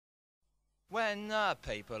When the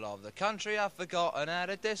people of the country have forgotten how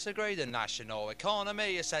to disagree, the national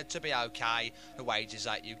economy is said to be okay. The wages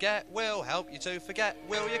that you get will help you to forget.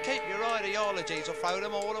 Will you keep your ideologies or throw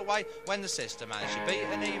them all away? When the system has you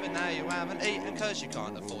beaten, even though you haven't eaten, cause you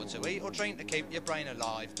can't afford to eat or drink to keep your brain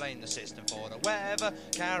alive. Blame the system for the weather,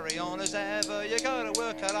 carry on as ever. You go to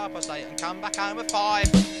work at 8:30 and come back home at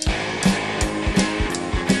 5.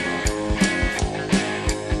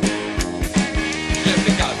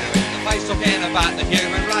 Talking about the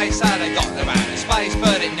human race, how they got their outer space,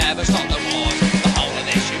 but it never stopped the wars. The whole of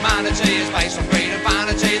this humanity is based on greed and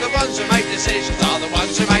vanity. The ones who make decisions are the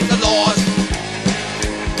ones who make the laws.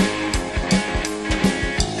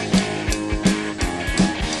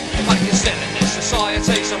 But you're still in this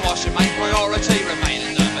society, so what's your main priority? Remain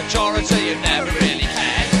in the majority, you never really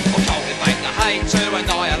care. Or cultivate the hate to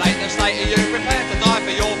annihilate the state. Are you prepared to die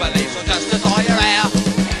for your beliefs or just to die your air?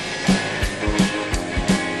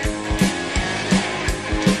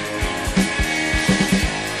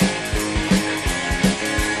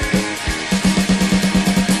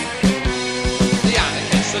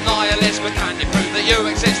 But can you prove that you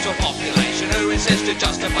exist to a population who insist you're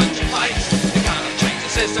just a bunch of mates? You cannot change the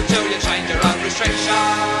system till you change your own restrictions.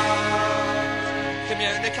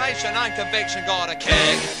 Communication and conviction gotta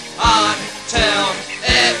kick until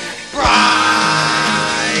it breaks.